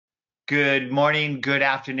Good morning, good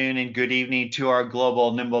afternoon, and good evening to our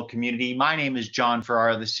global Nimble community. My name is John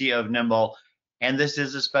Ferrara, the CEO of Nimble, and this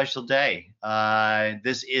is a special day.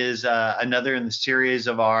 This is another in the series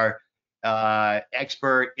of our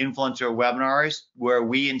expert influencer webinars where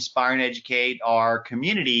we inspire and educate our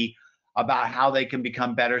community about how they can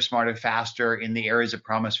become better, smarter, faster in the areas of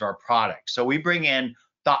promise for our products. So we bring in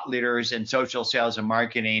thought leaders in social sales and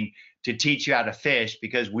marketing to teach you how to fish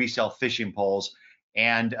because we sell fishing poles.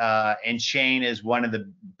 And Shane is one of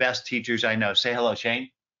the best teachers I know. Say hello, Shane.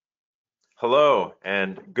 Hello,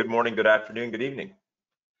 and good morning, good afternoon, good evening.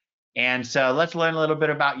 And so let's learn a little bit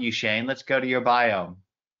about you, Shane. Let's go to your bio.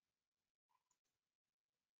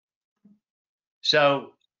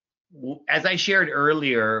 So as I shared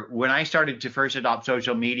earlier, when I started to first adopt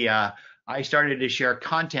social media, I started to share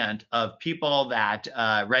content of people that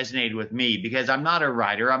resonated with me because I'm not a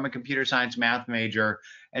writer. I'm a computer science math major.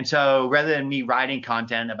 And so rather than me writing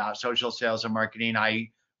content about social sales and marketing,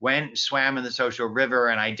 I went, swam in the social river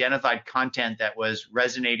and identified content that was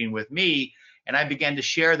resonating with me. And I began to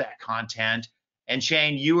share that content. And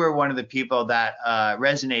Shane, you were one of the people that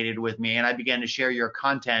resonated with me. And I began to share your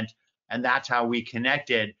content. And that's how we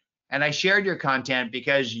connected. And I shared your content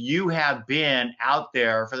because you have been out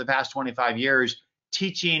there for the past 25 years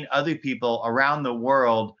teaching other people around the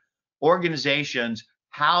world, organizations,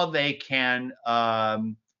 how they can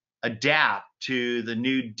adapt to the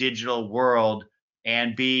new digital world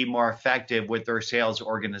and be more effective with their sales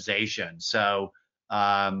organization. So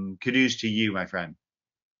kudos to you, my friend.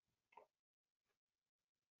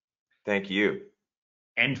 Thank you.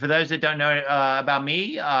 And for those that don't know about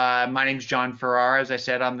me, my name is John Ferrara. As I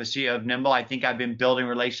said, I'm the CEO of Nimble. I think I've been building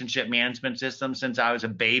relationship management systems since I was a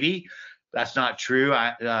baby. That's not true.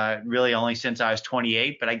 Really only since I was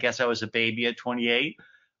 28, but I guess I was a baby at 28.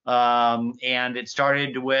 And it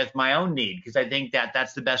started with my own need because I think that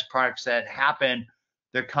that's the best products that happen.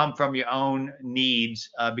 They come from your own needs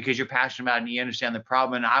because you're passionate about it and you understand the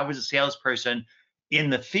problem. And I was a salesperson in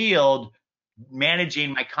the field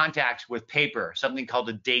managing my contacts with paper, something called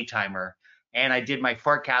a day timer. And I did my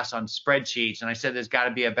forecast on spreadsheets. And I said, there's got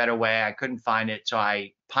to be a better way. I couldn't find it. So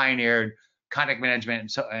I pioneered contact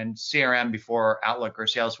management and CRM before Outlook or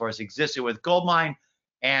Salesforce existed with Goldmine.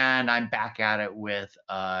 And I'm back at it with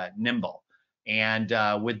Nimble. And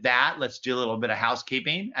with that, let's do a little bit of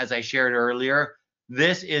housekeeping. As I shared earlier,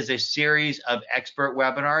 this is a series of expert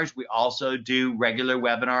webinars. We also do regular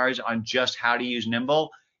webinars on just how to use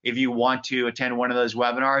Nimble. If you want to attend one of those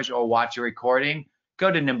webinars or watch a recording, go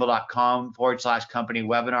to nimble.com/company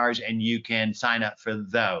webinars and you can sign up for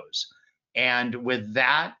those. And with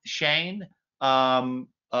that, Shane,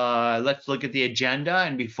 let's look at the agenda.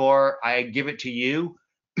 And before I give it to you,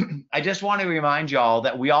 I just want to remind y'all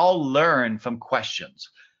that we all learn from questions.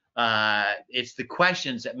 It's the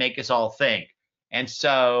questions that make us all think. And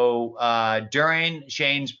so during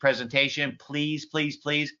Shane's presentation, please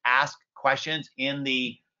ask questions in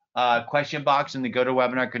the question box in the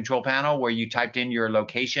GoToWebinar control panel where you typed in your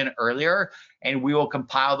location earlier, and we will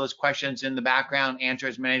compile those questions in the background, answer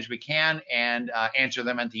as many as we can, and answer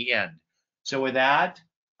them at the end. So with that,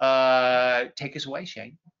 take us away,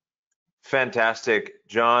 Shane. Fantastic.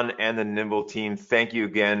 John and the Nimble team, thank you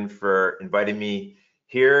again for inviting me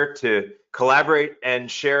here to collaborate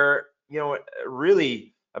and share,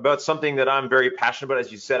 really about something that I'm very passionate about.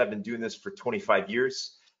 As you said, I've been doing this for 25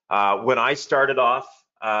 years. When I started off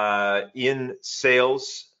in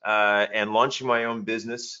sales and launching my own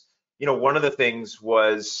business, one of the things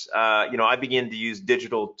was, I began to use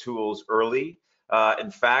digital tools early.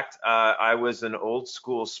 In fact, I was an old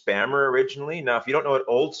school spammer originally. Now, if you don't know what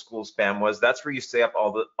old school spam was, that's where you stay up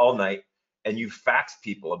all night and you fax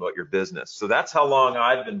people about your business. So that's how long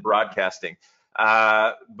I've been broadcasting.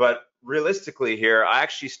 But realistically here, I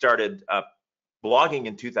actually started blogging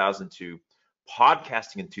in 2002,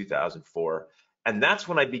 podcasting in 2004. And that's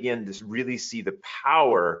when I began to really see the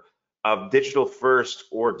power of digital first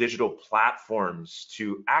or digital platforms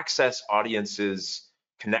to access audiences,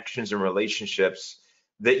 connections, and relationships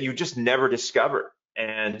that you just never discover.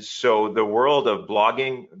 And so the world of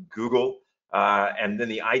blogging, Google, and then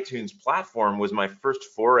the iTunes platform was my first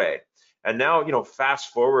foray. And now,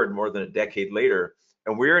 fast forward more than a decade later,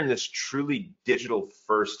 and we're in this truly digital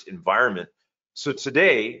first environment. So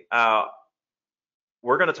today,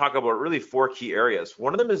 we're going to talk about really 4 key areas.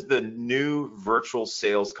 One of them is the new virtual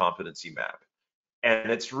sales competency map. And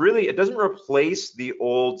it doesn't replace the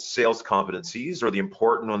old sales competencies or the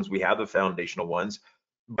important ones we have, the foundational ones,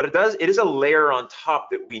 but it is a layer on top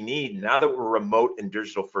that we need now that we're remote and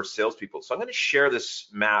digital first salespeople. So I'm going to share this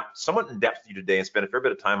map somewhat in depth with you today and spend a fair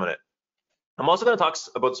bit of time on it. I'm also going to talk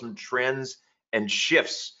about some trends and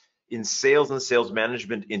shifts in sales and sales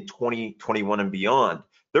management in 2021 and beyond.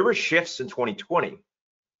 There were shifts in 2020,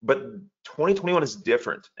 but 2021 is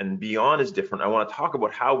different and beyond is different. I want to talk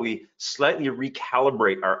about how we slightly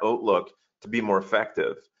recalibrate our outlook to be more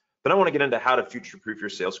effective. Then I want to get into how to future-proof your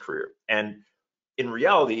sales career. And in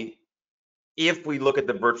reality, if we look at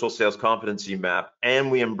the virtual sales competency map and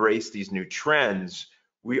we embrace these new trends,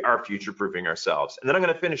 we are future-proofing ourselves. And then I'm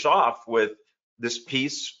going to finish off with this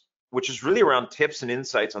piece, which is really around tips and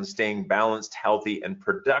insights on staying balanced, healthy, and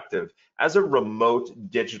productive as a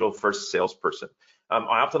remote digital-first salesperson.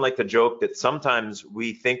 I often like to joke that sometimes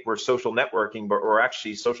we think we're social networking, but we're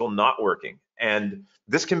actually social not working, and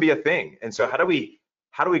this can be a thing. And so how do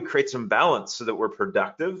we create some balance so that we're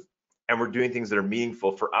productive and we're doing things that are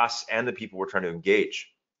meaningful for us and the people we're trying to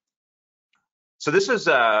engage? So this is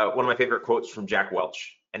one of my favorite quotes from Jack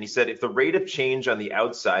Welch. And he said, if the rate of change on the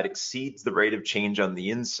outside exceeds the rate of change on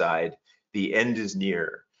the inside, the end is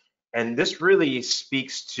near. And this really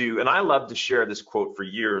speaks to, and I love to share this quote for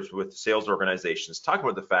years with sales organizations, talking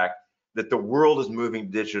about the fact that the world is moving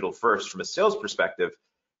digital first from a sales perspective,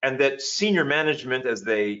 and that senior management, as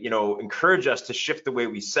they encourage us to shift the way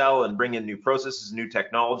we sell and bring in new processes, new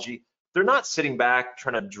technology, they're not sitting back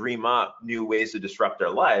trying to dream up new ways to disrupt our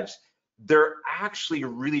lives. They're actually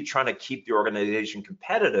really trying to keep the organization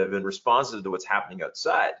competitive and responsive to what's happening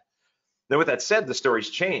outside. Now, with that said, the story's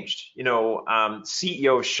changed.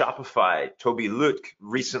 CEO of Shopify, Toby Lutke,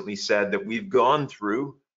 recently said that we've gone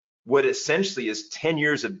through what essentially is 10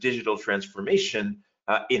 years of digital transformation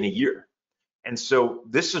in a year. And so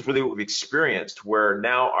this is really what we've experienced, where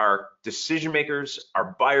now our decision makers,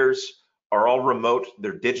 our buyers are all remote,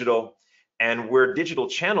 they're digital, and where digital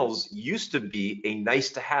channels used to be a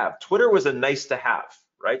nice to have. Twitter was a nice to have,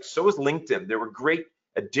 right? So was LinkedIn. There were great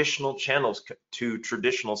additional channels to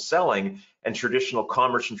traditional selling and traditional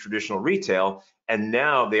commerce and traditional retail, and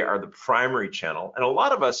now they are the primary channel. And a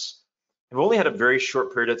lot of us have only had a very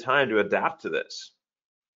short period of time to adapt to this.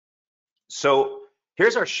 So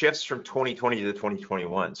here's our shifts from 2020 to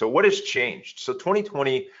 2021. So what has changed? So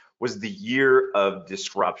 2020 was the year of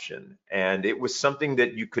disruption, and it was something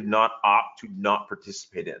that you could not opt to not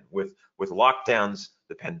participate in, with lockdowns,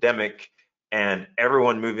 the pandemic, and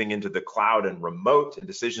everyone moving into the cloud and remote, and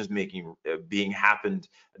decisions making being happened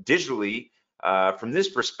digitally. From this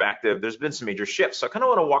perspective, there's been some major shifts. So I kind of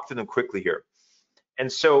want to walk through them quickly here.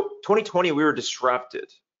 And so 2020, we were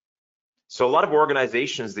disrupted. So a lot of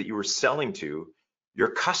organizations that you were selling to, your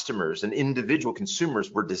customers and individual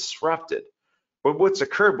consumers were disrupted. But what's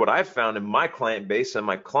occurred, what I've found in my client base and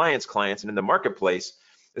my clients' clients and in the marketplace,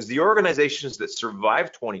 is the organizations that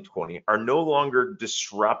survived 2020 are no longer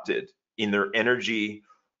disrupted in their energy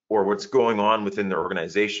or what's going on within their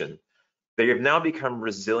organization. They have now become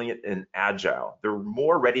resilient and agile. They're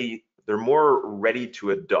more ready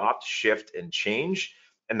to adopt, shift, and change.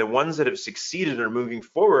 And the ones that have succeeded and are moving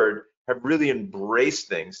forward have really embraced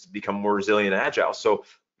things to become more resilient and agile. So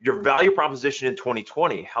your value proposition in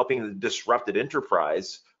 2020, helping the disrupted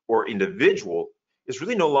enterprise or individual, is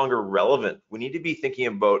really no longer relevant. We need to be thinking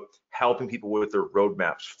about helping people with their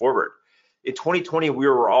roadmaps forward. In 2020, we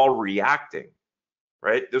were all reacting,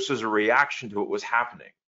 right? This was a reaction to what was happening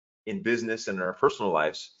in business and in our personal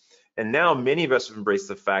lives. And now many of us have embraced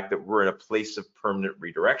the fact that we're in a place of permanent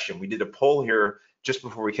redirection. We did a poll here just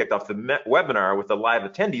before we kicked off the webinar with the live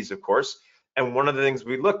attendees, of course. And one of the things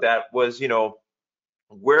we looked at was,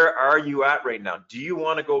 where are you at right now? Do you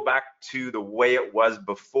want to go back to the way it was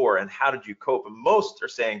before, and how did you cope? And most are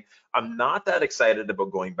saying, I'm not that excited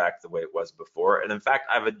about going back to the way it was before. And in fact,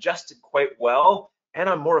 I've adjusted quite well and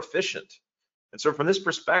I'm more efficient. And so from this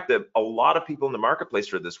perspective, a lot of people in the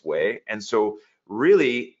marketplace are this way. And so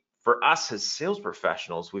really, for us as sales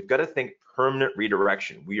professionals, we've got to think permanent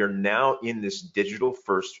redirection. We are now in this digital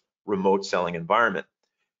first remote selling environment.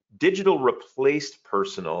 Digital replaced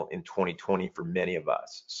personal in 2020 for many of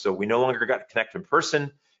us. So we no longer got to connect in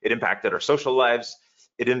person. It impacted our social lives.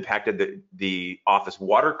 It impacted the office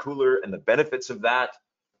water cooler and the benefits of that.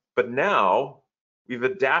 But now we've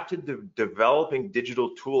adapted to developing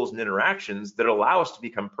digital tools and interactions that allow us to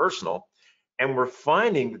become personal. And we're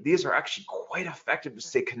finding that these are actually quite effective to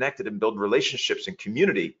stay connected and build relationships and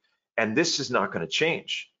community. And this is not going to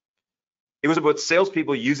change. It was about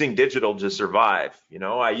salespeople using digital to survive.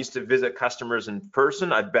 I used to visit customers in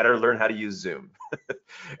person. I better learn how to use Zoom.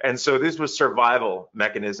 And so this was survival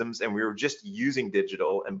mechanisms, and we were just using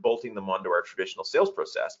digital and bolting them onto our traditional sales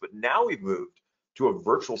process. But now we've moved to a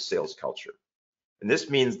virtual sales culture. And this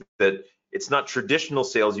means that it's not traditional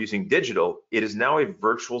sales using digital. It is now a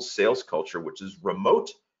virtual sales culture, which is remote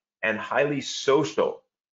and highly social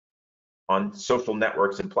on social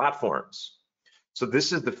networks and platforms. So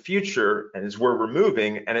this is the future and is where we're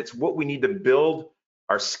moving, and it's what we need to build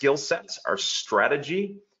our skill sets, our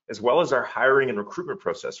strategy, as well as our hiring and recruitment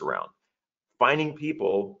process around. Finding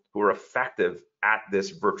people who are effective at this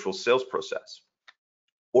virtual sales process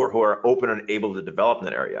or who are open and able to develop in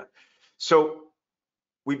that area. So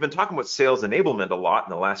we've been talking about sales enablement a lot in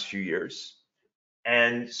the last few years.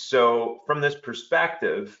 And so from this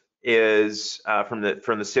perspective is, from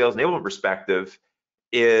the sales enablement perspective,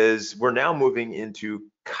 is we're now moving into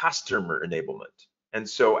customer enablement. And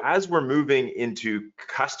so as we're moving into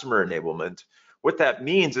customer enablement, what that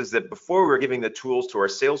means is that before we're giving the tools to our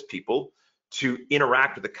salespeople to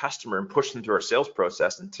interact with the customer and push them through our sales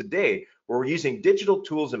process, and today we're using digital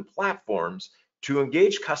tools and platforms to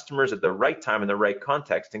engage customers at the right time in the right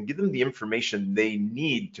context and give them the information they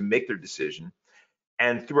need to make their decision.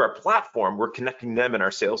 And through our platform, we're connecting them and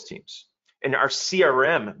our sales teams. And our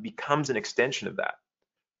CRM becomes an extension of that.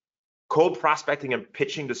 Cold prospecting and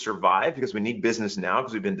pitching to survive, because we need business now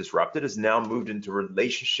because we've been disrupted, has now moved into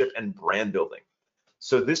relationship and brand building.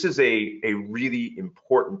 So this is a really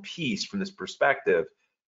important piece from this perspective,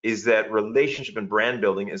 is that relationship and brand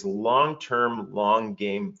building is long-term, long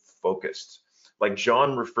game focused. Like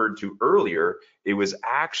John referred to earlier, it was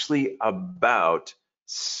actually about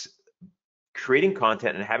creating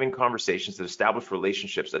content and having conversations that establish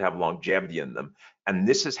relationships that have longevity in them. And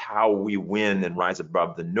this is how we win and rise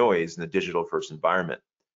above the noise in the digital first environment.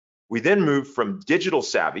 We then move from digital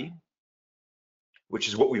savvy, which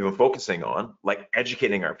is what we've been focusing on, like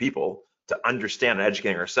educating our people to understand and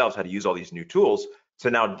educating ourselves how to use all these new tools,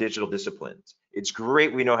 to now digital disciplines. It's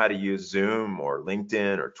great we know how to use Zoom or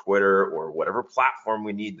LinkedIn or Twitter or whatever platform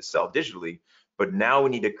we need to sell digitally, but now we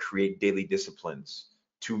need to create daily disciplines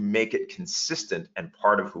to make it consistent and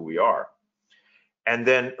part of who we are. And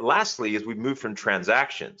then lastly, is we move from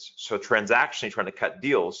transactions. So transactionally trying to cut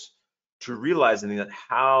deals, to realizing that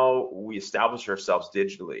how we establish ourselves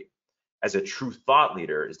digitally as a true thought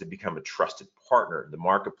leader is to become a trusted partner in the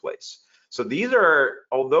marketplace. So these are,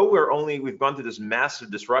 although we've gone through this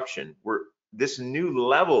massive disruption, this new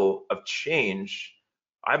level of change,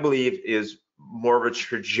 I believe, is more of a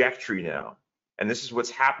trajectory now. And this is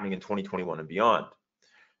what's happening in 2021 and beyond.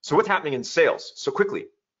 So what's happening in sales? So quickly,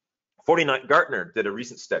 Gartner did a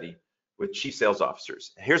recent study with chief sales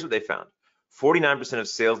officers. Here's what they found. 49% of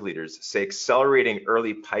sales leaders say accelerating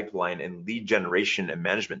early pipeline and lead generation and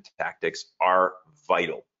management tactics are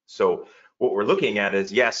vital. So what we're looking at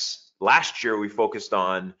is, yes, last year we focused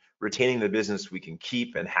on retaining the business we can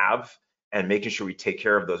keep and have and making sure we take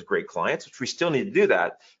care of those great clients, which we still need to do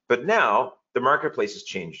that. But now the marketplace has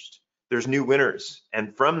changed. There's new winners.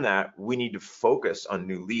 And from that, we need to focus on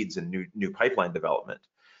new leads and new pipeline development.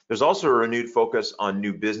 There's also a renewed focus on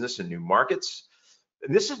new business and new markets.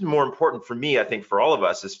 And this is more important for me, I think, for all of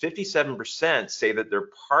us, is 57% say that they're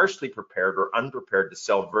partially prepared or unprepared to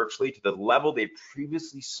sell virtually to the level they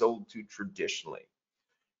previously sold to traditionally.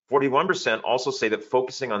 41% also say that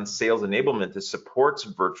focusing on sales enablement that supports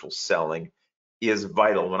virtual selling is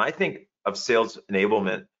vital. When I think of sales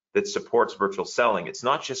enablement that supports virtual selling, it's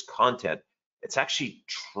not just content, it's actually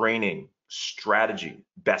training, strategy,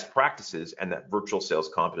 best practices, and that virtual sales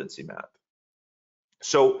competency map.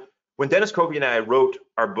 So when Dennis Covey and I wrote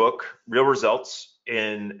our book, Real Results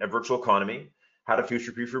in a Virtual Economy, How to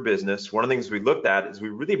Future-Proof Your Business, one of the things we looked at is we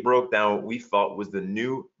really broke down what we thought was the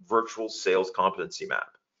new virtual sales competency map.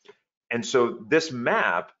 And so this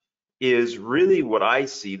map is really what I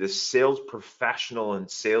see the sales professional and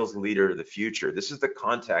sales leader of the future. This is the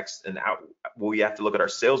context and how we have to look at our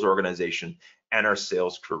sales organization and our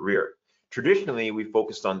sales career. Traditionally, we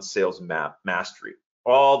focused on sales mastery,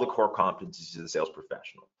 all the core competencies of the sales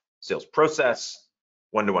professional: sales process,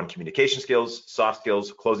 one-to-one communication skills, soft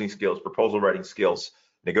skills, closing skills, proposal writing skills,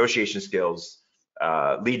 negotiation skills,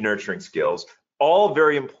 lead nurturing skills, all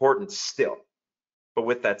very important still. But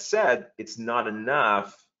with that said, it's not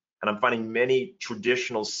enough. And I'm finding many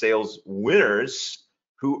traditional sales winners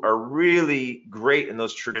who are really great in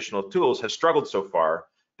those traditional tools have struggled so far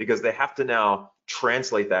because they have to now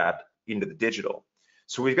translate that into the digital.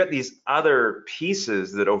 So we've got these other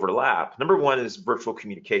pieces that overlap. Number one is virtual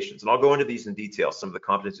communications, and I'll go into these in detail, some of the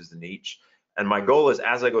competencies in each. And my goal is,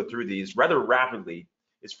 as I go through these rather rapidly,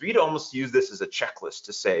 is for you to almost use this as a checklist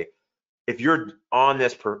to say, if you're on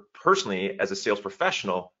this personally as a sales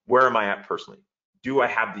professional, where am I at personally? Do I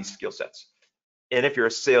have these skill sets? And if you're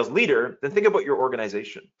a sales leader, then think about your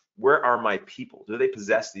organization. Where are my people? Do they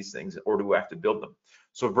possess these things, or do I have to build them?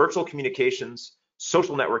 So virtual communications,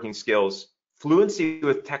 social networking skills, fluency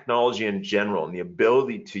with technology in general, and the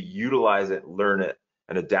ability to utilize it, learn it,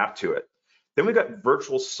 and adapt to it. Then we've got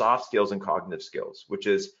virtual soft skills and cognitive skills, which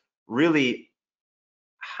is really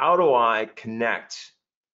how do I connect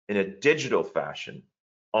in a digital fashion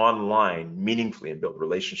online meaningfully and build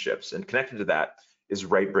relationships? And connected to that is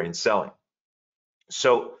right brain selling.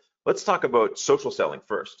 So let's talk about social selling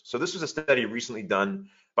first. So this was a study recently done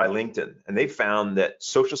by LinkedIn, and they found that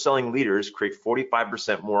social selling leaders create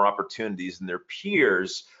 45% more opportunities than their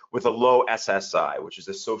peers with a low SSI, which is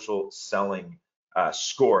a social selling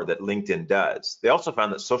score that LinkedIn does. They also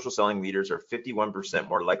found that social selling leaders are 51%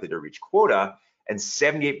 more likely to reach quota, and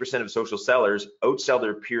 78% of social sellers outsell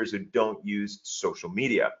their peers who don't use social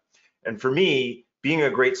media. And for me, being a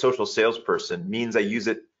great social salesperson means I use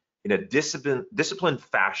it in a disciplined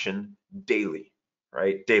fashion daily,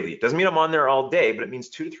 right? Daily. It doesn't mean I'm on there all day, but it means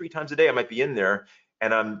 2 to 3 times a day I might be in there,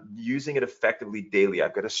 and I'm using it effectively daily.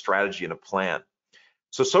 I've got a strategy and a plan.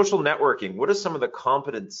 So social networking, what are some of the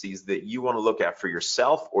competencies that you want to look at for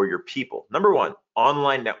yourself or your people? Number one,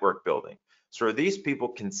 online network building. So are these people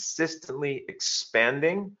consistently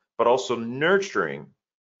expanding, but also nurturing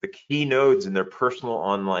the key nodes in their personal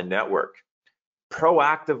online network?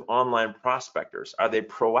 Proactive online prospectors, are they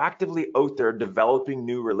proactively out there developing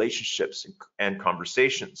new relationships and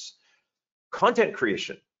conversations? Content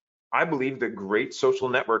creation. I believe that great social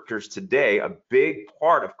networkers today, a big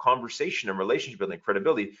part of conversation and relationship building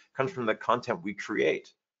credibility comes from the content we create.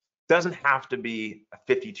 It doesn't have to be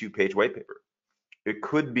a 52-page white paper. It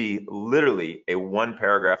could be literally a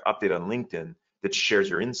 1-paragraph update on LinkedIn that shares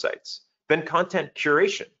your insights. Then content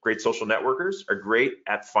curation. Great social networkers are great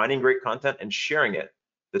at finding great content and sharing it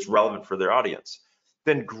that's relevant for their audience.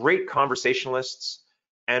 Then great conversationalists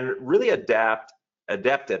and really adept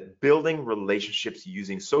at building relationships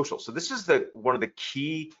using social. So this is one of the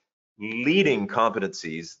key leading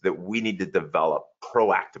competencies that we need to develop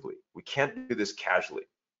proactively. We can't do this casually.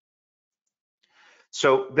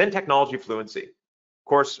 So then technology fluency. Of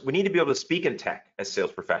course, we need to be able to speak in tech as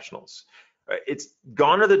sales professionals. It's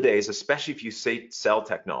gone are the days, especially if you sell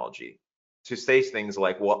technology, to say things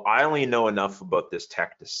like, well, I only know enough about this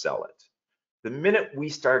tech to sell it. The minute we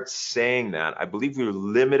start saying that, I believe we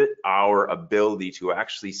limit our ability to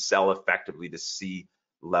actually sell effectively to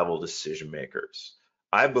C-level decision makers.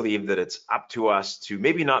 I believe that it's up to us to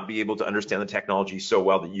maybe not be able to understand the technology so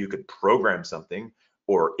well that you could program something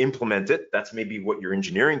or implement it. That's maybe what your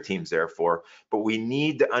engineering team's there for, but we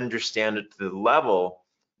need to understand it to the level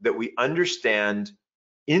that we understand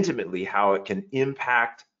intimately how it can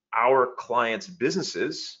impact our clients'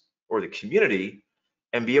 businesses or the community,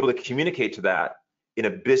 and be able to communicate to that in a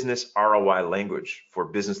business ROI language for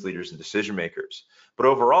business leaders and decision makers. But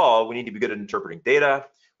overall, we need to be good at interpreting data.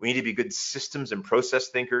 We need to be good systems and process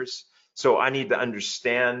thinkers. So I need to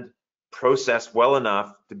understand process well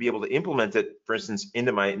enough to be able to implement it, for instance,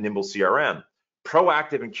 into my Nimble CRM.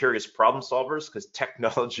 Proactive and curious problem solvers, because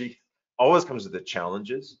technology always comes with the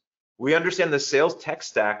challenges. We understand the sales tech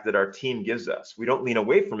stack that our team gives us. We don't lean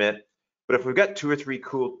away from it, but if we've got 2 or 3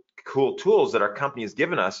 cool tools that our company has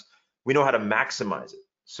given us, we know how to maximize it.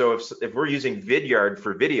 So if we're using Vidyard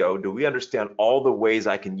for video, do we understand all the ways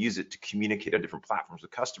I can use it to communicate on different platforms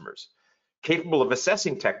with customers? Capable of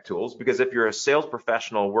assessing tech tools, because if you're a sales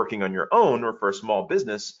professional working on your own or for a small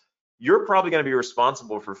business, you're probably going to be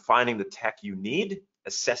responsible for finding the tech you need,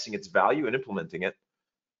 assessing its value and implementing it.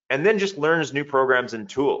 And then just learns new programs and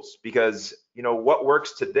tools, because what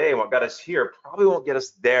works today and what got us here probably won't get us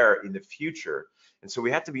there in the future. And so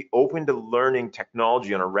we have to be open to learning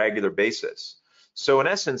technology on a regular basis. So in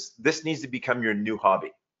essence, this needs to become your new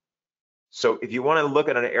hobby. So if you want to look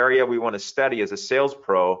at an area we want to study as a sales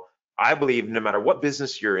pro, I believe no matter what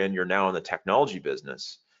business you're now in the technology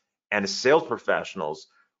business, and as sales professionals,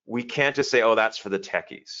 we can't just say, oh, that's for the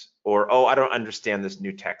techies, or, oh, I don't understand this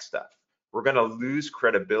new tech stuff. We're going to lose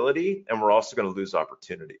credibility, and we're also going to lose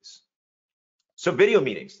opportunities. So video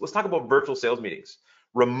meetings, let's talk about virtual sales meetings,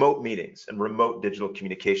 remote meetings, and remote digital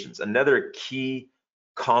communications, another key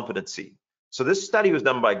competency. So this study was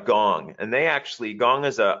done by Gong, and Gong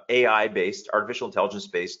is a AI-based, artificial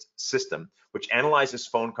intelligence-based system, which analyzes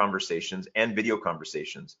phone conversations and video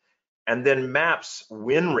conversations, and then maps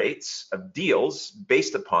win rates of deals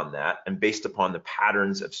based upon that and based upon the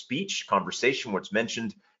patterns of speech, conversation, what's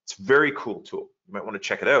mentioned. It's a very cool tool. You might want to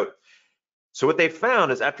check it out. So what they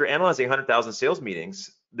found is after analyzing 100,000 sales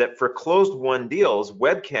meetings, that for closed won deals,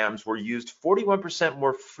 webcams were used 41%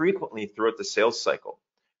 more frequently throughout the sales cycle.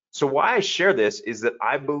 So why I share this is that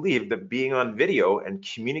I believe that being on video and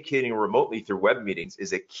communicating remotely through web meetings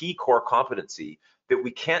is a key core competency that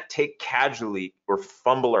we can't take casually or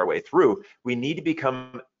fumble our way through. We need to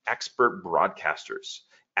become expert broadcasters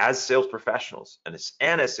as sales professionals and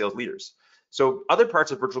as sales leaders. So other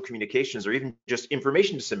parts of virtual communications are even just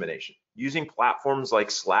information dissemination, using platforms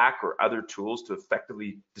like Slack or other tools to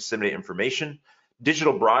effectively disseminate information,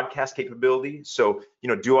 digital broadcast capability. So,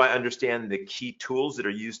 do I understand the key tools that are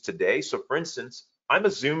used today? So for instance, I'm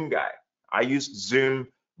a Zoom guy. I use Zoom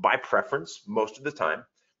by preference most of the time,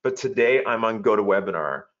 but today I'm on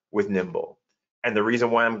GoToWebinar with Nimble. And the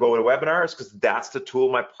reason why I'm GoToWebinar is because that's the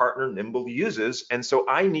tool my partner Nimble uses. And so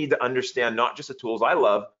I need to understand not just the tools I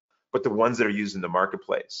love, but the ones that are used in the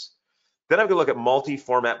marketplace. Then I'm going to look at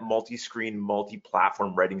multi-format, multi-screen,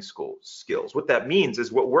 multi-platform writing skills. What that means is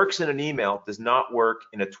what works in an email does not work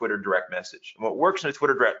in a Twitter direct message. And what works in a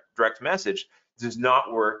Twitter direct message does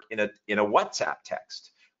not work in a WhatsApp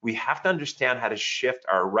text. We have to understand how to shift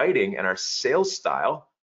our writing and our sales style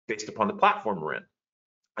based upon the platform we're in.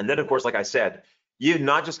 And then, of course, like I said, you've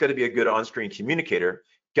not just got to be a good on-screen communicator,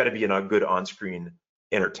 got to be a good on-screen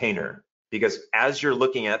entertainer. Because as you're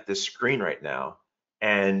looking at this screen right now,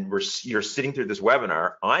 and you're sitting through this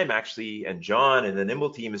webinar, I'm actually, and John and the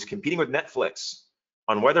Nimble team is competing with Netflix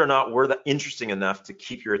on whether or not we're interesting enough to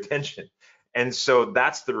keep your attention. And so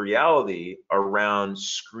that's the reality around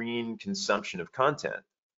screen consumption of content.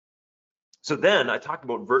 So then I talked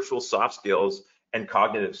about virtual soft skills and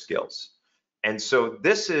cognitive skills. And so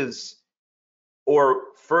this is, or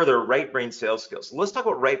further, right brain sales skills. So let's talk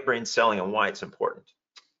about right brain selling and why it's important.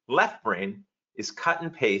 Left brain is cut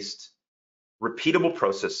and paste, repeatable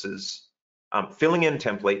processes, filling in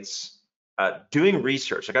templates, doing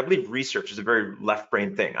research. Like I believe research is a very left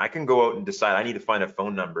brain thing. I can go out and decide I need to find a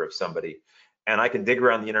phone number of somebody, and I can dig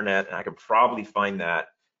around the internet and I can probably find that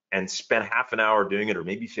and spend half an hour doing it, or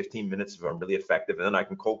maybe 15 minutes if I'm really effective, and then I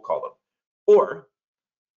can cold call them. Or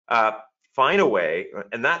find a way,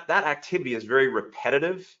 and that activity is very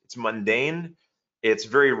repetitive, it's mundane, it's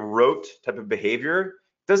very rote type of behavior,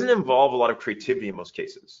 doesn't involve a lot of creativity in most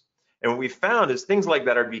cases. And what we found is things like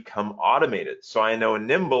that are become automated. So I know in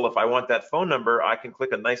Nimble, if I want that phone number, I can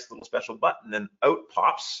click a nice little special button and out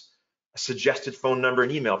pops a suggested phone number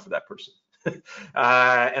and email for that person.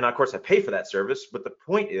 And of course I pay for that service, but the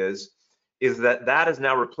point is that has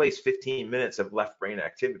now replaced 15 minutes of left brain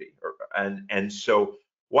activity. And so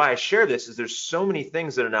why I share this is there's so many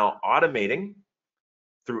things that are now automating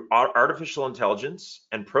through artificial intelligence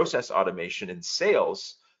and process automation in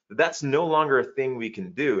sales, that's no longer a thing we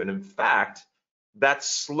can do. And in fact, that's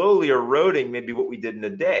slowly eroding maybe what we did in a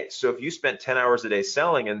day. So if you spent 10 hours a day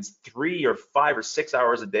selling and 3 or 5 or 6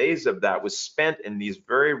 hours a day of that was spent in these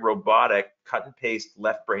very robotic cut and paste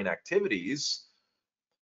left brain activities,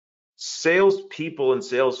 sales people and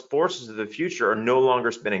sales forces of the future are no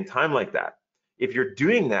longer spending time like that. If you're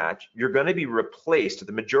doing that, you're going to be replaced.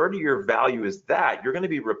 The majority of your value is that you're going to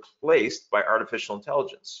be replaced by artificial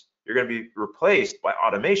intelligence. You're going to be replaced by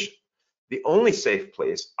automation. The only safe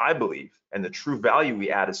place, I believe, and the true value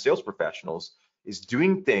we add as sales professionals is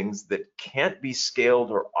doing things that can't be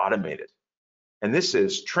scaled or automated. And this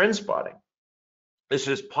is trend spotting. This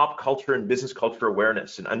is pop culture and business culture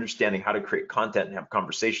awareness and understanding how to create content and have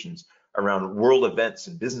conversations around world events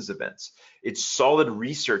and business events. It's solid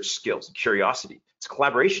research skills and curiosity. It's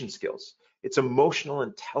collaboration skills. It's emotional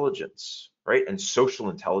intelligence, right? And social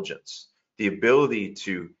intelligence. The ability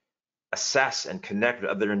to assess and connect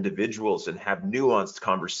with other individuals and have nuanced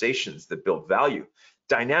conversations that build value.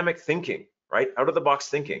 Dynamic thinking, right? Out of the box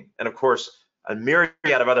thinking. And of course, a myriad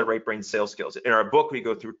of other right brain sales skills. In our book, we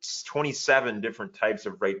go through 27 different types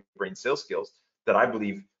of right brain sales skills that I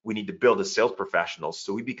believe we need to build as sales professionals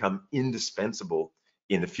so we become indispensable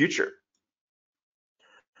in the future.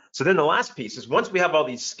 So then the last piece is once we have all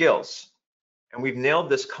these skills and we've nailed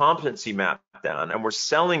this competency map down and we're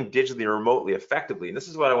selling digitally and remotely effectively, and this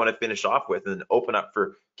is what I want to finish off with and open up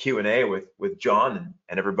for Q&A with John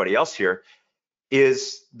and everybody else here,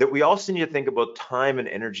 is that we also need to think about time and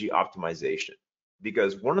energy optimization.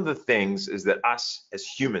 Because one of the things is that us as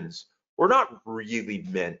humans, we're not really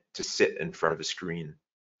meant to sit in front of a screen,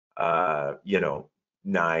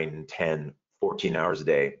 9, 10, 14 hours a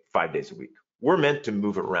day, 5 days a week. We're meant to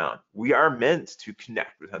move around. We are meant to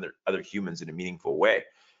connect with other humans in a meaningful way.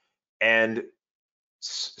 And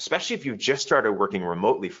especially if you've just started working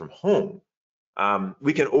remotely from home,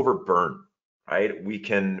 we can overburn, right? We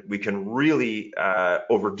can really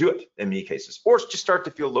overdo it in many cases, or just start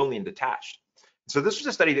to feel lonely and detached. So this was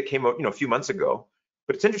a study that came out, a few months ago,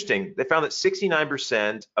 but it's interesting. They found that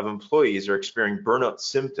 69% of employees are experiencing burnout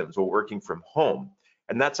symptoms while working from home.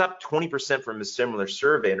 And that's up 20% from a similar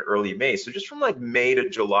survey in early May. So just from like May to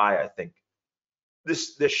July, I think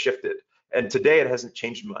this shifted. And today it hasn't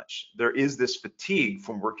changed much. There is this fatigue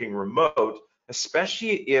from working remote,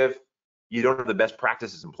 especially if you don't have the best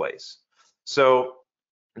practices in place. So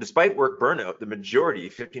Despite work burnout, the majority,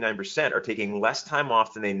 59%, are taking less time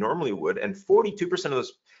off than they normally would, and 42% of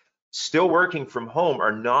those still working from home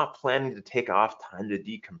are not planning to take off time to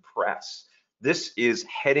decompress. This is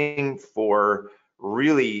heading for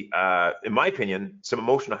really, in my opinion, some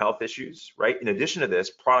emotional health issues, right? In addition to this,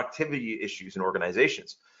 productivity issues in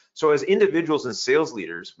organizations. So as individuals and sales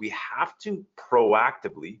leaders, we have to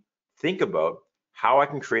proactively think about how I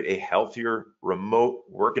can create a healthier remote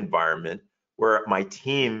work environment where my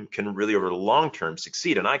team can really, over the long term,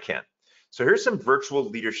 succeed, and I can. So here's some virtual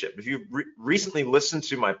leadership. If you've recently listened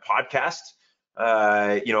to my podcast,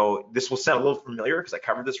 this will sound a little familiar because I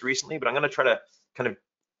covered this recently, but I'm going to try to kind of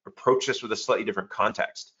approach this with a slightly different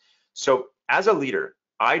context. So as a leader,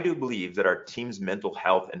 I do believe that our team's mental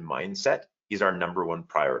health and mindset is our number one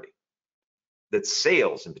priority. That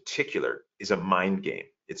sales in particular is a mind game.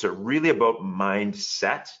 It's really about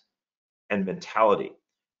mindset and mentality.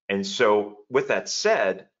 And so with that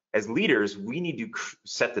said, as leaders, we need to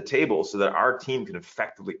set the table so that our team can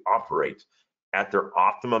effectively operate at their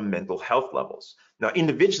optimum mental health levels. Now,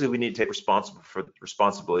 individually, we need to take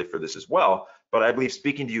responsibility for this as well. But I believe,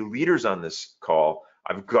 speaking to you leaders on this call,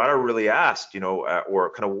 I've got to really ask,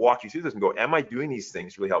 or kind of walk you through this and go, am I doing these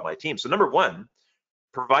things to really help my team? So number one,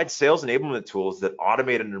 provide sales enablement tools that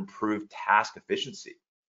automate and improve task efficiency.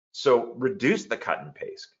 So reduce the cut and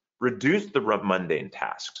paste, reduce the mundane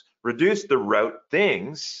tasks, reduce the route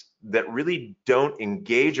things that really don't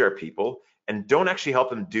engage our people and don't actually help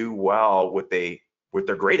them do well what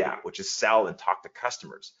they're great at, which is sell and talk to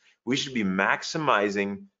customers. We should be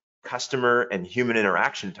maximizing customer and human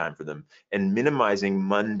interaction time for them and minimizing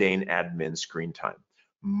mundane admin screen time.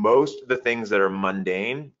 Most of the things that are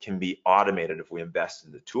mundane can be automated if we invest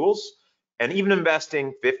in the tools. And even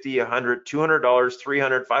investing $50, $100, $200,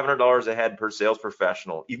 $300, $500 a head per sales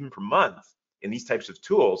professional, even per month, in these types of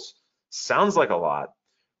tools sounds like a lot,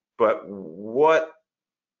 but what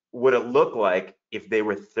would it look like if they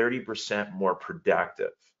were 30% more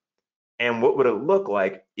productive? And what would it look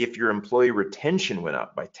like if your employee retention went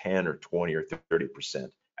up by 10 or 20 or 30%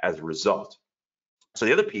 as a result? So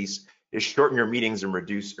the other piece is shorten your meetings and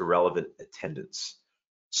reduce irrelevant attendance.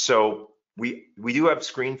 So we do have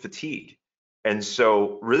screen fatigue. And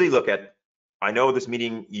so really look at, I know this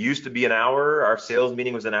meeting used to be an hour, our sales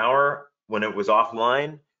meeting was an hour when it was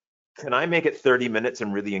offline. Can I make it 30 minutes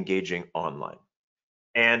and really engaging online?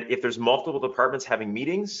 And if there's multiple departments having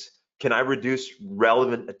meetings, can I reduce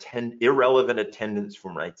irrelevant attendance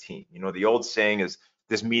from my team? The old saying is,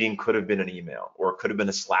 this meeting could have been an email, or it could have been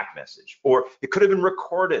a Slack message, or it could have been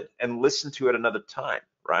recorded and listened to at another time,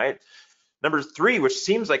 right? Number three, which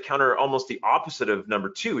seems like counter almost the opposite of number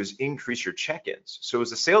two, is increase your check-ins. So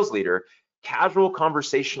as a sales leader, casual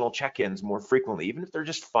conversational check-ins more frequently, even if they're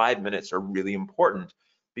just 5 minutes, are really important,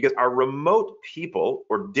 because our remote people,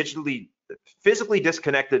 or physically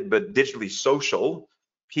disconnected but digitally social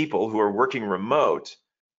people who are working remote,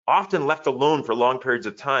 often left alone for long periods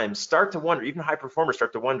of time, start to wonder, even high performers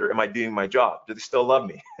start to wonder, am I doing my job? Do they still love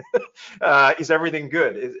me? Is everything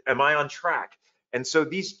good? Am I on track? And so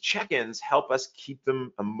these check-ins help us keep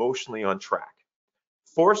them emotionally on track.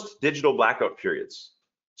 Forced digital blackout periods.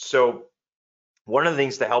 So one of the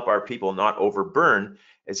things to help our people not overburn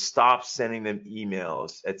is stop sending them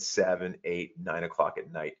emails at 7, 8, 9 o'clock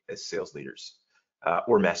at night as sales leaders,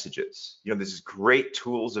 or messages. There's great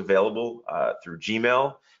tools available through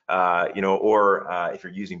Gmail, or if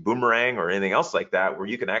you're using Boomerang or anything else like that, where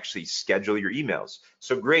you can actually schedule your emails.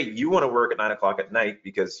 So great, you want to work at 9 o'clock at night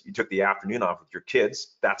because you took the afternoon off with your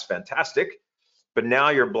kids. That's fantastic. But now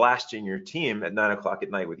you're blasting your team at 9 o'clock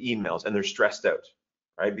at night with emails, and they're stressed out,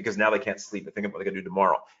 right? Because now they can't sleep and think about what they're gonna do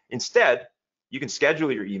tomorrow. Instead, you can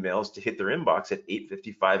schedule your emails to hit their inbox at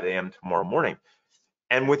 8:55 a.m. tomorrow morning.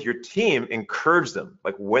 And with your team, encourage them,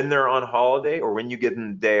 like when they're on holiday or when you give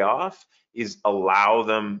them the day off, is allow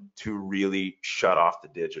them to really shut off the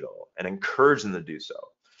digital and encourage them to do so.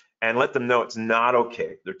 And let them know it's not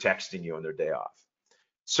okay they're texting you on their day off.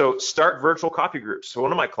 So start virtual coffee groups. So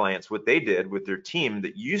one of my clients, what they did with their team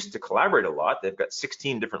that used to collaborate a lot, they've got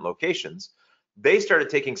 16 different locations, they started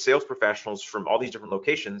taking sales professionals from all these different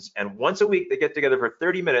locations, and once a week they get together for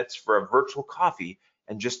 30 minutes for a virtual coffee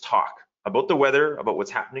and just talk about the weather, about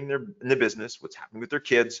what's happening in the business, what's happening with their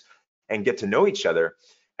kids, and get to know each other.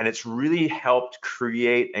 And it's really helped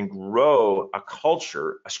create and grow a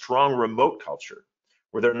culture, a strong remote culture,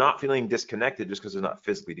 where they're not feeling disconnected just because they're not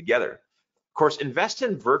physically together. Of course, invest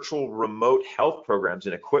in virtual remote health programs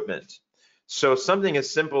and equipment. So something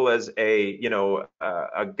as simple as a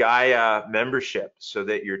Gaia membership, so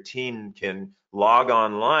that your team can log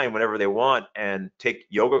online whenever they want and take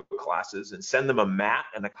yoga classes, and send them a mat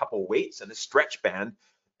and a couple weights and a stretch band,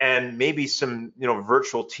 and maybe some,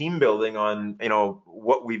 virtual team building on,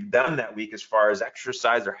 what we've done that week as far as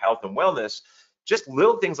exercise or health and wellness. Just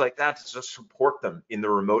little things like that to just support them in the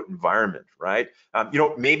remote environment, right?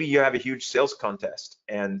 Maybe you have a huge sales contest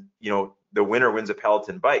and, the winner wins a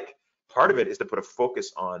Peloton bike. Part of it is to put a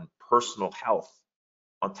focus on personal health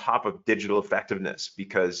on top of digital effectiveness,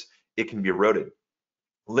 because it can be eroded.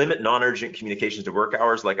 Limit non-urgent communications to work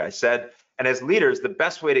hours, like I said. And as leaders, the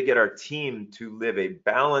best way to get our team to live a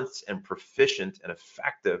balanced and proficient and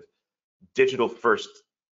effective digital first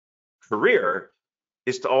career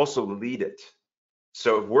is to also lead it.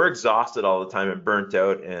 So if we're exhausted all the time and burnt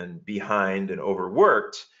out and behind and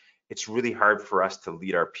overworked, it's really hard for us to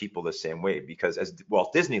lead our people the same way, because as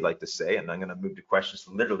Walt Disney liked to say, and I'm going to move to questions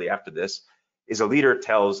literally after this, is a leader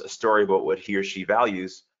tells a story about what he or she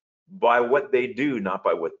values by what they do, not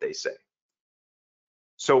by what they say.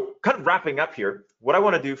 So kind of wrapping up here, what I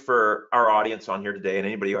want to do for our audience on here today and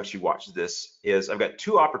anybody who actually watches this is I've got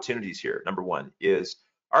two opportunities here. Number one is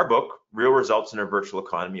our book, Real Results in a Virtual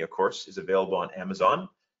Economy, of course, is available on Amazon.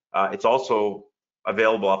 It's also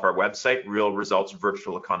available off our website,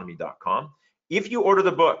 realresultsvirtualeconomy.com. If you order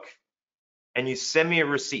the book and you send me a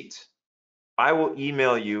receipt, I will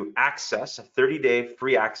email you access, a 30-day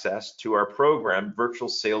free access to our program, Virtual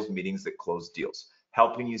Sales Meetings That Close Deals,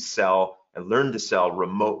 helping you sell and learn to sell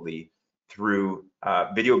remotely through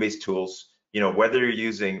video-based tools. Whether you're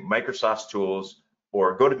using Microsoft's tools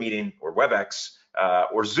or GoToMeeting or WebEx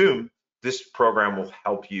or Zoom, this program will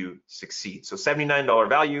help you succeed. So $79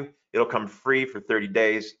 value, it'll come free for 30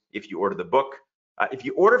 days if you order the book. If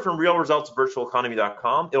you order from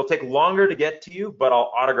realresultsvirtualeconomy.com, it'll take longer to get to you, but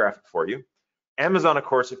I'll autograph it for you. Amazon, of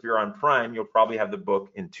course, if you're on Prime, you'll probably have the book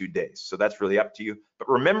in 2 days. So that's really up to you. But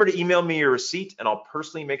remember to email me your receipt, and I'll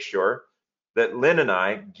personally make sure that Lynn and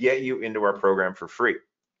I get you into our program for free.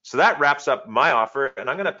 So that wraps up my offer, and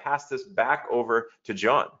I'm going to pass this back over to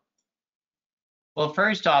John. Well,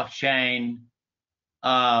 first off, Shane,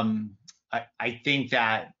 I think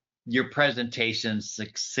that your presentation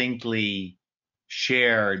succinctly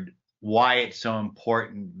shared why it's so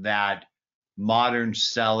important that modern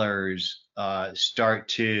sellers start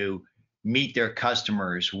to meet their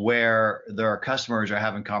customers where their customers are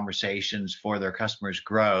having conversations for their customers'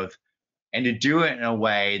 growth, and to do it in a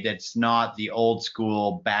way that's not the old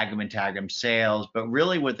school bag 'em and tag 'em sales, but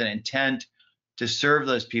really with an intent to serve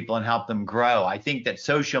those people and help them grow. I think that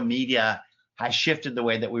social media has shifted the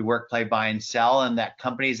way that we work, play, buy, and sell, and that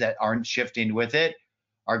companies that aren't shifting with it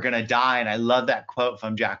are going to die. And I love that quote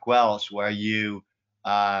from Jack Welch where you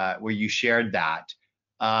shared that.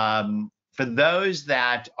 For those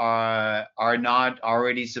that are not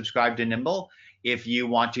already subscribed to Nimble, if you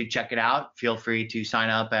want to check it out, feel free to sign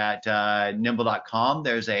up at nimble.com.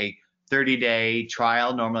 There's a 30-day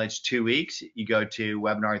trial. Normally it's 2 weeks. You go to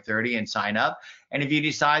webinar 30 and sign up. And if you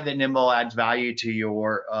decide that Nimble adds value to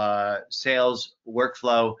your sales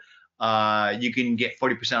workflow, you can get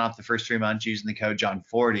 40% off the first 3 months using the code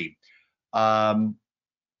John40.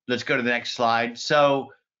 Let's go to the next slide.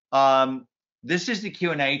 So this is the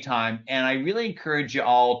Q&A time, and I really encourage you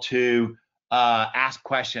all to ask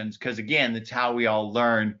questions, because again, that's how we all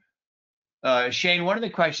learn. Shane, one of the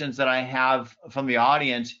questions that I have from the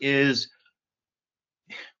audience is,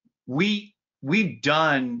 we've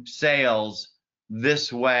done sales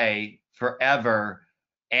this way forever,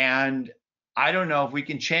 and I don't know if we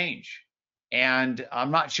can change. And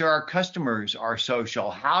I'm not sure our customers are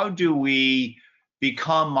social. How do we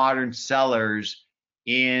become modern sellers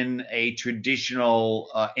in a traditional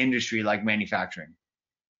industry like manufacturing?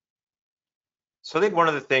 So I think one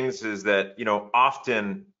of the things is that,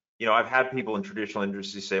 often, I've had people in traditional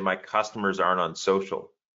industries say my customers aren't on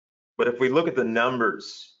social. But if we look at the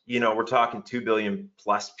numbers, we're talking 2 billion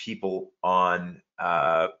plus people on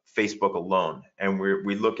Facebook alone. And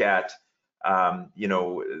we look at,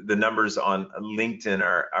 the numbers on LinkedIn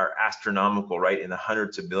are astronomical, right? In the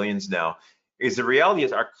hundreds of billions now. Is the reality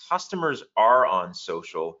is our customers are on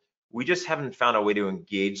social. We just haven't found a way to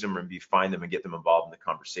engage them and find them and get them involved in the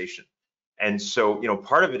conversation. And so,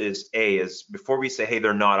 part of it is before we say, hey,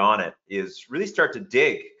 they're not on it, is really start to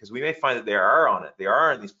dig, because we may find that they are on it. They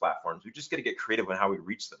are on these platforms. We just got to get creative on how we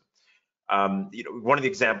reach them. One of the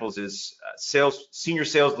examples is senior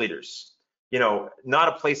sales leaders. Not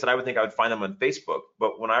a place that I would think I would find them on Facebook,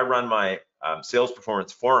 but when I run my sales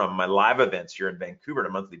performance forum, my live events here in Vancouver on a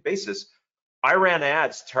monthly basis, I ran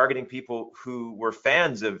ads targeting people who were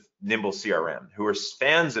fans of Nimble CRM, who were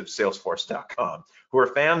fans of Salesforce.com, who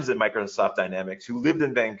were fans of Microsoft Dynamics, who lived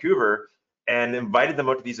in Vancouver, and invited them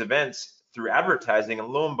out to these events through advertising. And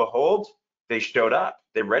lo and behold, they showed up,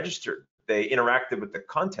 they registered, they interacted with the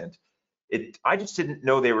content. I just didn't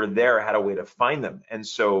know they were there, had a way to find them. And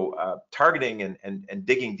so targeting and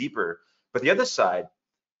digging deeper. But the other side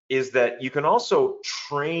is that you can also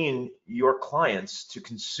train your clients to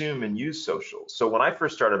consume and use social. So when I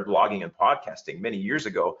first started blogging and podcasting many years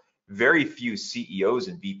ago, very few CEOs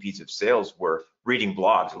and VPs of sales were reading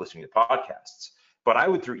blogs or listening to podcasts. But I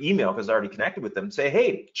would, through email, because I already connected with them, say,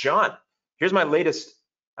 hey, John, here's my latest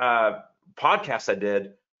podcast I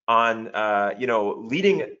did on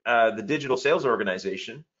leading the digital sales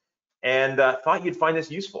organization, and thought you'd find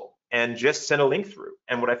this useful, and just send a link through.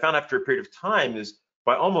 And what I found after a period of time is,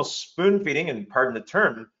 by almost spoon feeding, and pardon the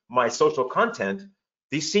term, my social content,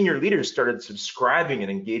 these senior leaders started subscribing and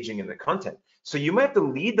engaging in the content. So you might have to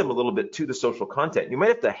lead them a little bit to the social content. You might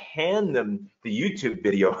have to hand them the YouTube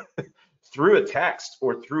video through a text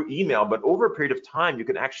or through email, but over a period of time, you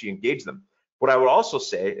can actually engage them. What I would also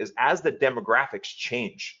say is, as the demographics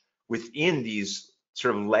change within these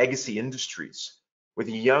sort of legacy industries, with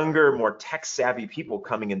younger, more tech-savvy people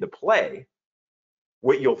coming into play,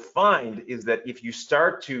 what you'll find is that if you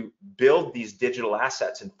start to build these digital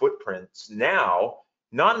assets and footprints now,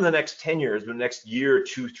 not in the next 10 years, but the next year,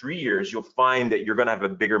 2, 3 years, you'll find that you're going to have a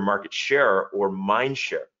bigger market share or mind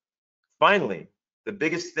share. Finally, the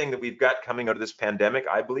biggest thing that we've got coming out of this pandemic,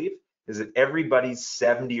 I believe, is that everybody's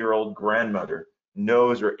 70-year-old grandmother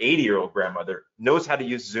knows, or 80-year-old grandmother knows how to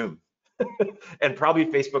use Zoom. And probably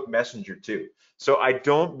Facebook Messenger too. So I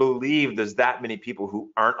don't believe there's that many people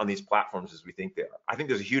who aren't on these platforms as we think they are. I think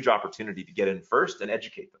there's a huge opportunity to get in first and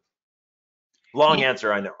educate them. Long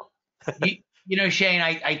answer, I know. Shane,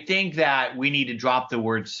 I think that we need to drop the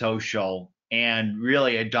word social and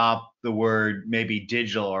really adopt the word maybe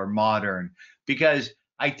digital or modern, because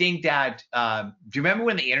I think that, do you remember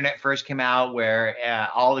when the internet first came out, where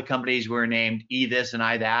all the companies were named this and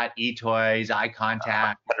that, eToys,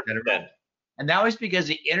 iContact, etc. And that was because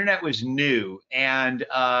the internet was new, and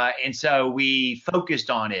so we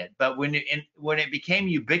focused on it. But when it became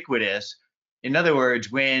ubiquitous, in other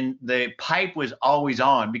words, when the pipe was always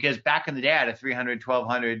on, because back in the day I had a 300,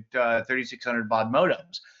 1200, 3600 baud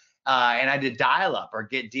modems, and I did dial up or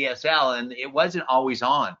get DSL, and it wasn't always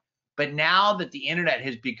on. But now that the internet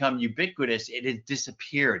has become ubiquitous, it has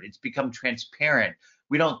disappeared. It's become transparent.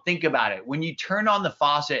 We don't think about it. When you turn on the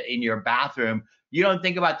faucet in your bathroom, you don't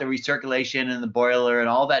think about the recirculation and the boiler and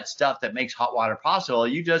all that stuff that makes hot water possible.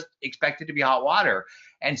 You just expect it to be hot water.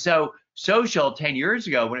 And so social 10 years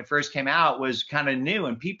ago, when it first came out, was kind of new,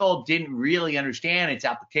 and people didn't really understand its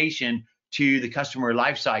application to the customer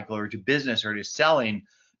life cycle or to business or to selling.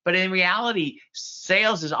 But in reality,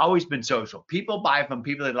 sales has always been social. People buy from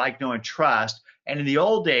people they like, know, and trust. And in the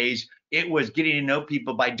old days, it was getting to know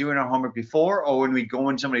people by doing our homework before, or when we go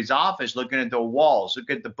in somebody's office, looking at their walls, look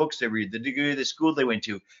at the books they read, the degree of the school they went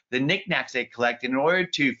to, the knickknacks they collect, in order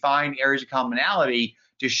to find areas of commonality,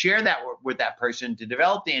 to share that with that person, to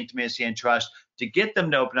develop the intimacy and trust, to get them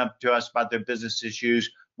to open up to us about their business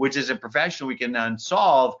issues, which as a professional we can then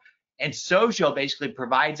solve. And social basically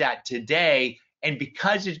provides that today. And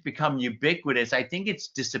because it's become ubiquitous, I think it's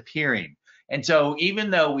disappearing. And so even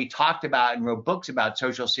though we talked about and wrote books about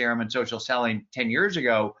social serum and social selling 10 years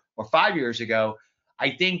ago or 5 years ago, I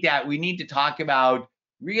think that we need to talk about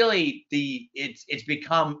really it's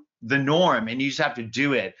become the norm, and you just have to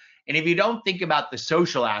do it. And if you don't think about the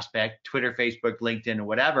social aspect, Twitter, Facebook, LinkedIn, or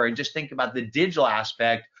whatever, and just think about the digital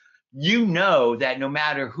aspect, you know that no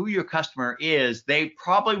matter who your customer is, they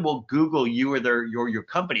probably will Google you or your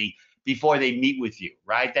company before they meet with you,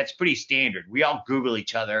 right? That's pretty standard. We all Google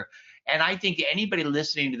each other. And I think anybody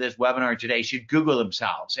listening to this webinar today should Google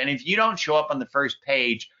themselves. And if you don't show up on the first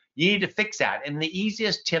page, you need to fix that. And the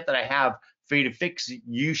easiest tip that I have for you to fix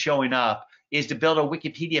you showing up is to build a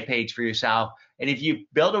Wikipedia page for yourself. And if you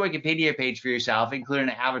build a Wikipedia page for yourself, including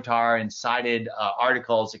an avatar and cited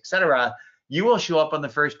articles, etc., you will show up on the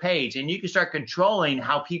first page, and you can start controlling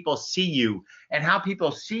how people see you, and how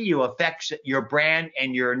people see you affects your brand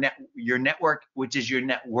and your network, which is your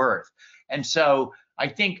net worth. And so I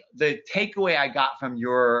think the takeaway I got from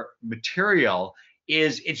your material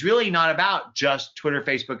is it's really not about just Twitter,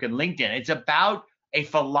 Facebook, and LinkedIn. It's about a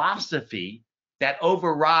philosophy that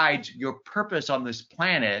overrides your purpose on this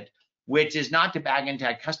planet, which is not to bag and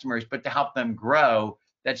tag customers, but to help them grow.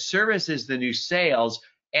 That service is the new sales,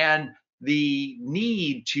 and the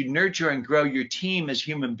need to nurture and grow your team as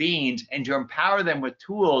human beings, and to empower them with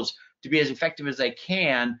tools to be as effective as they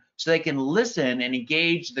can, so they can listen and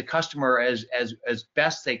engage the customer as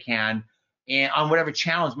best they can, and on whatever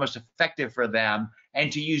channel is most effective for them,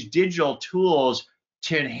 and to use digital tools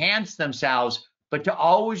to enhance themselves, but to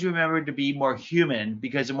always remember to be more human,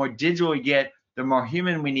 because the more digital we get, the more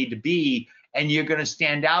human we need to be. and you're going to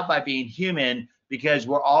stand out by being human, because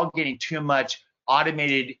we're all getting too much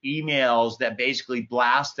automated emails that basically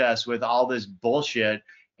blast us with all this bullshit.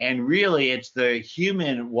 And really, it's the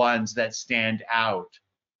human ones that stand out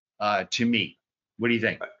to me. What do you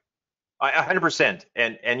think? 100%.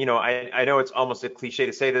 And I know it's almost a cliche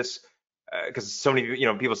to say this because so many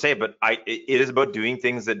people say it, but it is about doing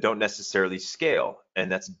things that don't necessarily scale,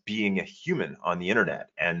 and that's being a human on the internet.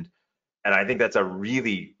 And I think that's a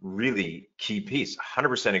really, really key piece.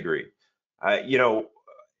 100% agree.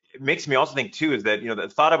 It makes me also think too is that the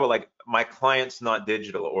thought about like my clients not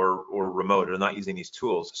digital or remote or not using these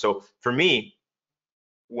tools. So for me,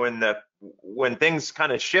 when things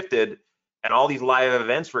kind of shifted and all these live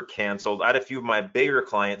events were canceled, I had a few of my bigger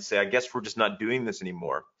clients say, I guess we're just not doing this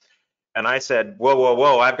anymore. And I said, whoa, whoa,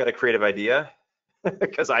 whoa, I've got a creative idea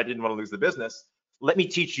because I didn't want to lose the business. Let me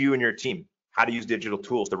teach you and your team how to use digital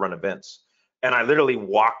tools to run events. And I literally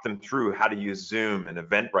walked them through how to use Zoom and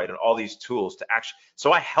Eventbrite and all these tools to actually,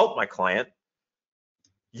 so I helped my client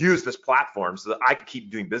use this platform so that I could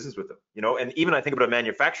keep doing business with them, and even I think about a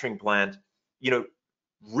manufacturing plant,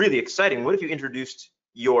 really exciting. What if you introduced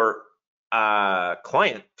your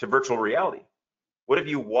client to virtual reality? What if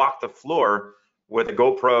you walked the floor with a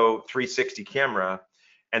GoPro 360 camera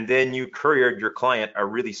and then you couriered your client a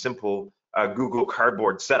really simple Google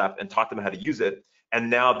Cardboard setup and taught them how to use it? And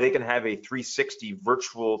now they can have a 360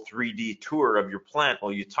 virtual 3D tour of your plant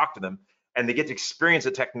while you talk to them, and they get to experience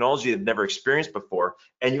a technology they've never experienced before,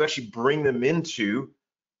 and you actually bring them into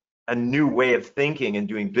a new way of thinking and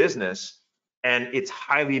doing business, and it's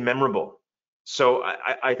highly memorable. So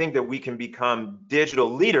I think that we can become digital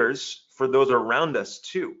leaders for those around us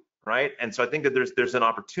too, right? And so I think that there's an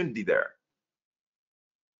opportunity there.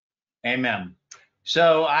 Amen.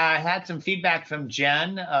 So I had some feedback from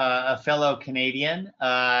Jen, a fellow Canadian,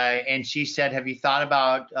 and she said, have you thought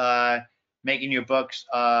about making your books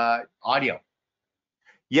audio?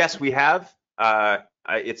 Yes, we have.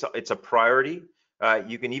 It's a priority.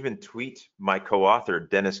 You can even tweet my co-author,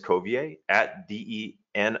 Dennis Covier, at DENISCAUVIER,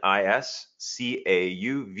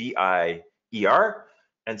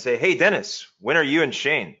 and say, hey, Dennis, when are you and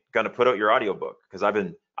Shane going to put out your audiobook? Because I've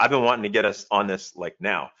been wanting to get us on this like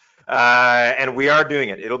now. And we are doing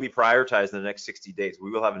it. It'll be prioritized in the next 60 days.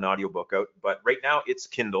 We will have an audiobook out, but right now it's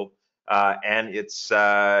Kindle and it's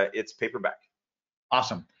paperback.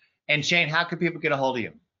 Awesome. And Shane, how can people get a hold of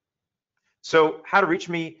you? So how to reach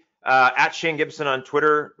me, at Shane Gibson on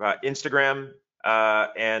Twitter, Instagram,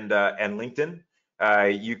 and LinkedIn.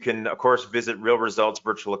 You can, of course, visit Real Results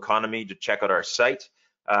Virtual Economy to check out our site.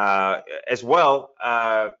 As well,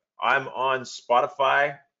 I'm on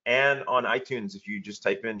Spotify and on iTunes if you just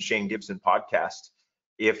type in Shane Gibson podcast.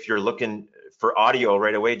 If you're looking for audio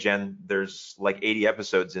right away, Jen, there's like 80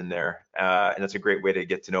 episodes in there, and that's a great way to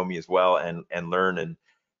get to know me as well and learn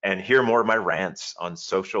and hear more of my rants on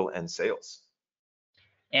social and sales.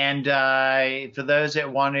 And for those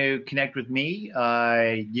that want to connect with me,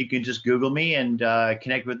 you can just Google me and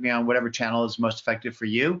connect with me on whatever channel is most effective for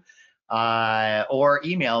you. Or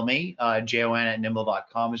email me,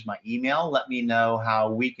 jon@nimble.com is my email. Let me know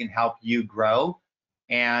how we can help you grow.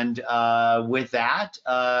 And with that,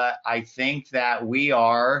 I think that we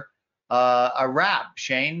are a wrap.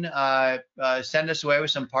 Shane, send us away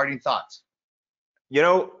with some parting thoughts.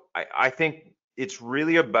 I think it's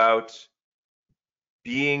really about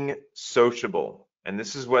being sociable. And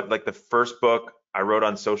this is what, like, the first book I wrote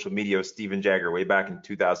on social media with Stephen Jagger way back in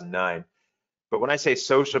 2009. But when I say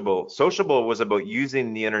sociable was about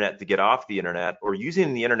using the internet to get off the internet or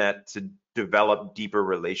using the internet to develop deeper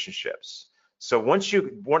relationships. So once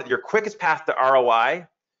your quickest path to ROI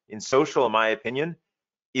in social, in my opinion,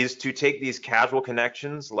 is to take these casual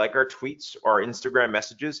connections like our tweets or our Instagram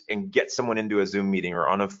messages and get someone into a Zoom meeting or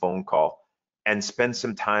on a phone call and spend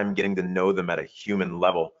some time getting to know them at a human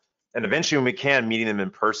level. And eventually, when we can, meeting them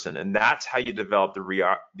in person. And that's how you develop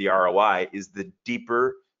the ROI, is the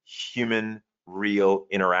deeper human real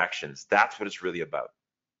interactions. That's what it's really about.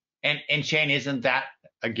 And Shane, isn't that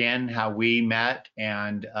again how we met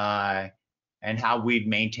and how we've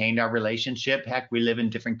maintained our relationship? Heck, we live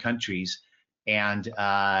in different countries, and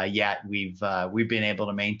yet we've been able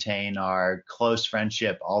to maintain our close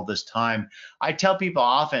friendship all this time. I tell people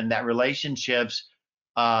often that relationships,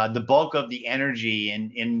 the bulk of the energy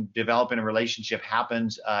in developing a relationship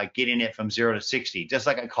happens getting it from 0 to 60, just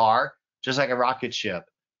like a car, just like a rocket ship.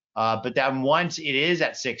 But then once it is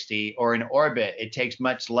at 60 or in orbit, it takes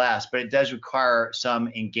much less, but it does require some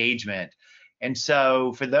engagement. And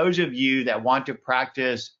so for those of you that want to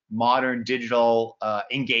practice modern digital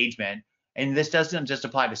engagement, and this doesn't just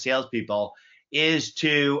apply to salespeople, is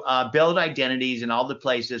to build identities in all the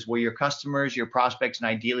places where your customers, your prospects, and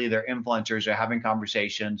ideally their influencers are having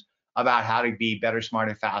conversations about how to be better,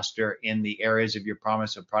 smarter, faster in the areas of your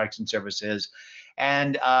promise of products and services.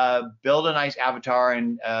 And build a nice avatar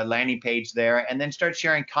and landing page there, and then start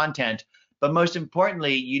sharing content. But most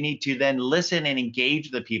importantly, you need to then listen and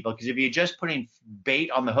engage the people, because if you're just putting bait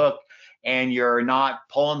on the hook and you're not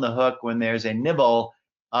pulling the hook when there's a nibble,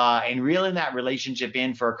 and reeling that relationship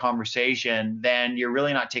in for a conversation, then you're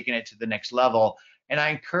really not taking it to the next level. And I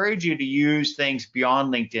encourage you to use things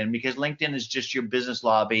beyond LinkedIn, because LinkedIn is just your business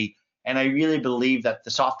lobby. And I really believe that the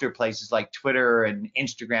softer places like Twitter and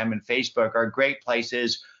Instagram and Facebook are great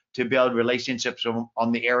places to build relationships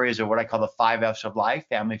on the areas of what I call the 5 F's of life: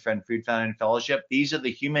 family, friend, food, fun, and fellowship. These are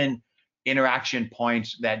the human interaction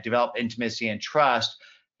points that develop intimacy and trust.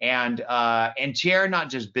 And share not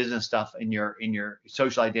just business stuff in your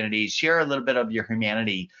social identities. Share a little bit of your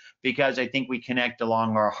humanity, because I think we connect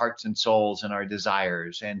along our hearts and souls and our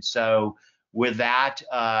desires. And so with that,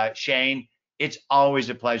 Shane, it's always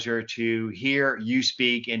a pleasure to hear you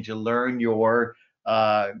speak and to learn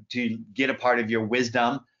to get a part of your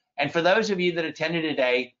wisdom. And for those of you that attended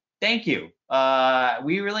today, thank you.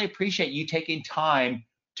 We really appreciate you taking time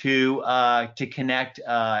to connect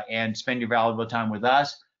and spend your valuable time with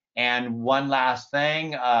us. And one last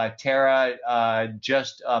thing, Tara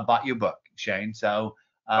just bought your book, Shane. So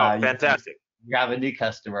Oh, fantastic. you have a new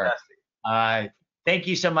customer. Fantastic. Thank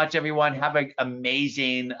you so much, everyone. Have an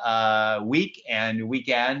amazing week and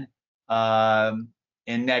weekend. And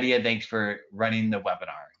Nadia, thanks for running the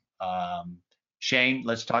webinar. Shane,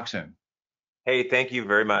 let's talk soon. Hey, thank you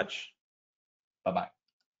very much. Bye-bye.